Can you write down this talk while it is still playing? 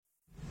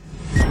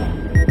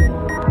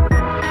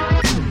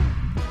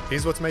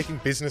Here's what's making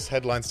business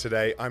headlines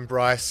today. I'm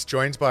Bryce,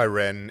 joined by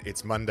Ren.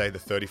 It's Monday, the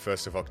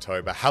 31st of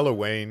October,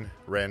 Halloween.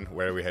 Ren,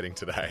 where are we heading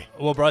today?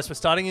 Well, Bryce, we're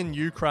starting in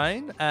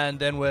Ukraine, and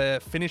then we're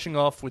finishing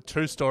off with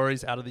two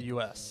stories out of the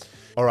US.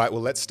 All right,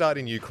 well, let's start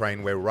in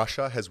Ukraine, where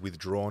Russia has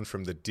withdrawn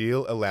from the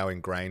deal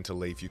allowing grain to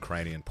leave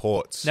Ukrainian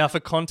ports. Now, for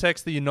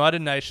context, the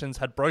United Nations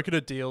had brokered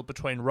a deal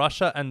between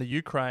Russia and the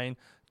Ukraine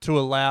to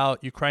allow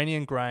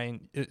Ukrainian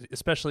grain,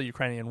 especially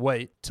Ukrainian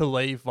wheat, to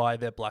leave via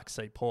their Black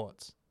Sea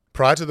ports.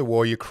 Prior to the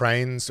war,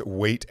 Ukraine's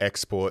wheat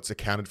exports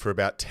accounted for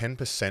about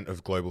 10%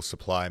 of global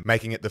supply,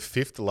 making it the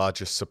fifth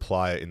largest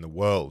supplier in the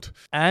world.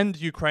 And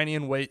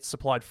Ukrainian wheat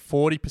supplied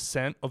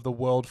 40% of the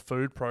World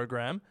Food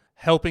Programme,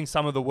 helping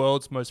some of the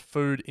world's most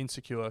food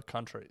insecure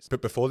countries.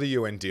 But before the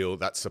UN deal,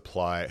 that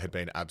supply had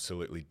been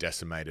absolutely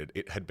decimated.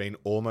 It had been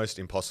almost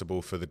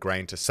impossible for the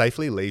grain to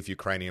safely leave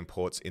Ukrainian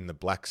ports in the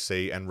Black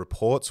Sea, and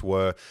reports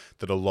were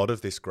that a lot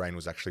of this grain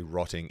was actually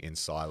rotting in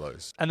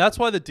silos. And that's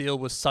why the deal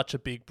was such a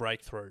big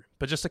breakthrough.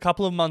 But just a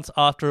couple of months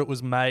after it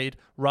was made,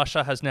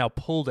 Russia has now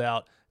pulled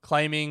out,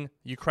 claiming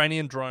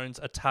Ukrainian drones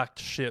attacked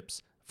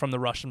ships from the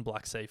Russian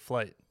Black Sea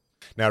fleet.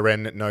 Now,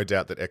 Ren, no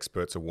doubt that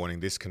experts are warning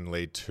this can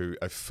lead to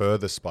a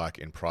further spike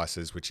in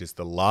prices, which is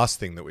the last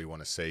thing that we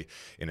want to see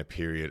in a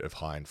period of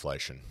high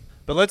inflation.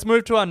 But let's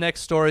move to our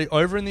next story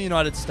over in the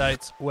United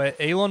States, where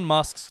Elon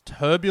Musk's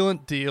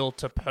turbulent deal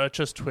to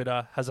purchase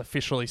Twitter has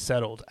officially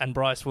settled. And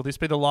Bryce, will this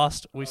be the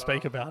last we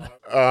speak about it?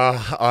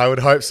 I would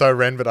hope so,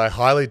 Ren, but I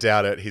highly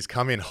doubt it. He's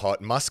come in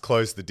hot. Musk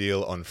closed the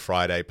deal on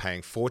Friday,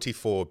 paying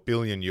 $44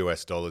 billion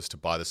to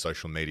buy the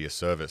social media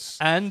service.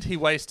 And he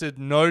wasted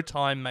no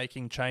time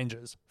making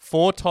changes.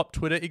 4 top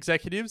Twitter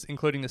executives,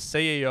 including the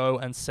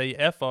CEO and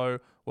CFO,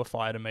 were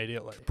fired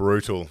immediately.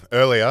 Brutal.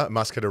 Earlier,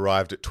 Musk had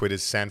arrived at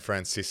Twitter's San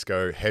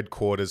Francisco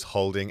headquarters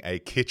holding a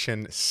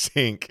kitchen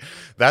sink.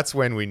 That's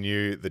when we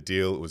knew the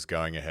deal was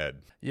going ahead.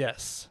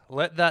 Yes.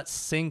 Let that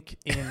sink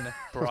in,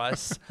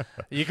 Bryce.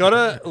 You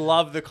gotta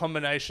love the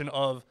combination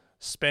of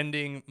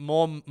spending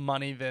more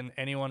money than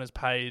anyone has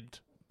paid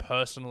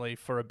personally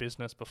for a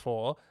business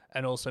before,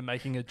 and also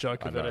making a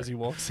joke of it as he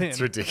walks in. It's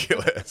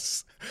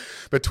ridiculous.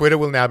 But Twitter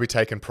will now be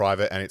taken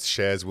private, and its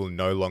shares will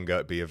no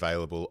longer be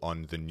available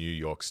on the New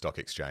York Stock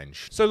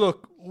Exchange. So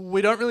look,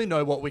 we don't really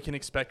know what we can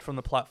expect from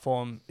the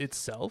platform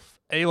itself.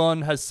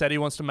 Elon has said he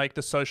wants to make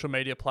the social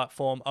media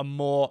platform a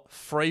more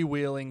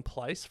freewheeling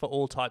place for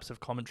all types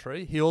of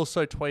commentary. He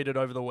also tweeted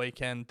over the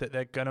weekend that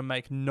they're going to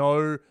make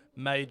no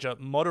major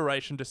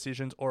moderation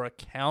decisions or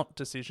account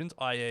decisions,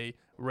 i.e.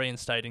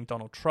 reinstating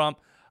Donald Trump,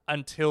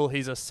 until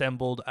he's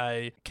assembled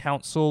a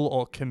council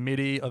or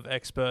committee of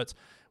experts,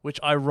 which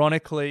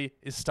ironically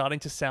is starting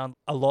to sound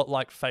a lot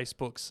like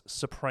Facebook's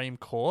Supreme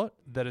Court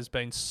that has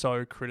been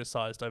so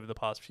criticized over the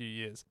past few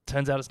years.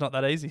 Turns out it's not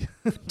that easy.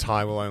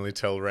 Time will only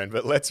tell, Ren.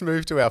 But let's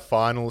move to our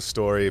final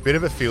story, a bit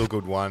of a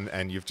feel-good one,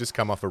 and you've just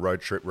come off a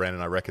road trip, Ren,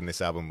 and I reckon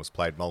this album was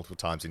played multiple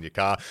times in your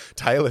car.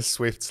 Taylor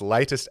Swift's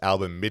latest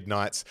album,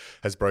 Midnights,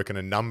 has broken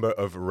a number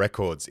of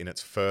records in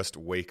its first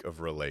week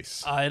of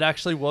release. It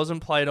actually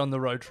wasn't played on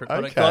the road trip,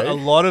 but it got a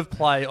lot of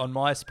play on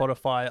my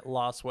Spotify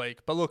last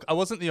week. But look, I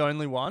wasn't the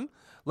only one.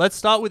 Let's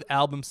start with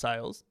album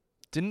sales.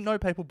 Didn't know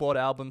people bought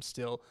albums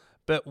still,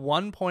 but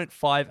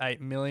 1.58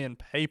 million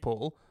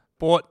people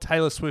bought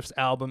Taylor Swift's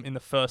album in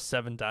the first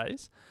 7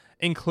 days,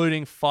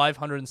 including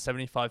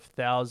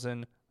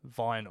 575,000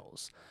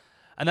 vinyls.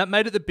 And that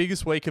made it the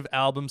biggest week of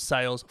album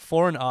sales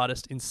for an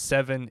artist in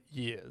 7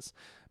 years.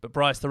 But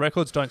Bryce, the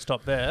records don't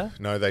stop there.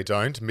 No, they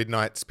don't.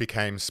 Midnights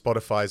became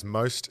Spotify's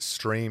most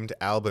streamed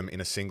album in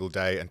a single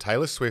day, and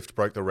Taylor Swift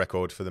broke the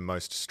record for the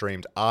most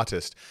streamed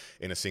artist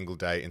in a single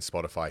day in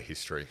Spotify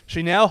history.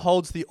 She now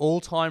holds the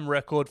all-time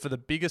record for the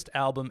biggest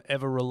album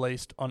ever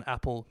released on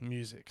Apple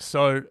Music.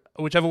 So,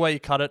 whichever way you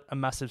cut it, a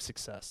massive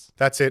success.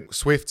 That's it.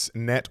 Swift's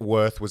net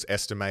worth was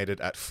estimated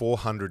at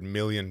 $400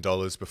 million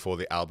before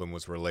the album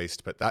was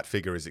released, but that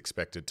figure is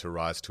expected to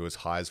rise to as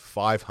high as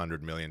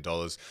 $500 million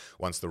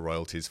once the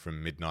royalties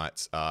from Midnights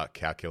are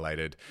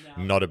calculated.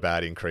 Not a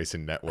bad increase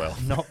in net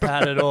wealth. Not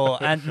bad at all.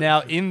 And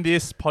now in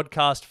this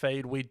podcast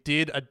feed, we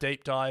did a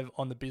deep dive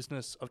on the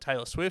business of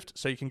Taylor Swift,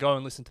 so you can go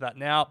and listen to that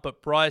now.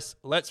 But Bryce,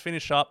 let's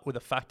finish up with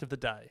a fact of the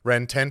day.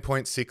 Ren,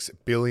 $10.6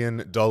 billion.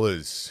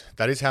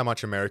 That is how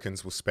much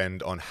Americans will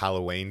spend on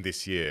Halloween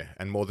this year,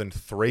 and more than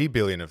 $3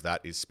 billion of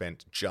that is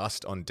spent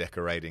just on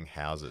decorating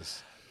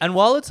houses. And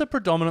while it's a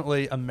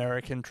predominantly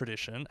American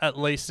tradition, at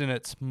least in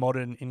its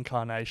modern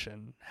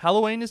incarnation,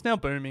 Halloween is now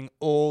booming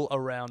all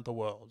around the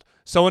world.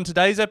 So in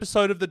today's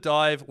episode of The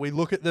Dive, we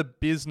look at the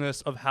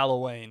business of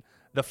Halloween,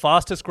 the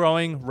fastest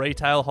growing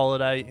retail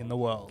holiday in the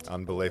world.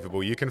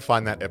 Unbelievable. You can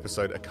find that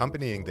episode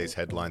accompanying these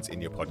headlines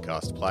in your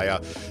podcast player.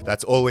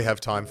 That's all we have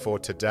time for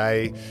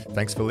today.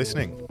 Thanks for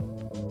listening.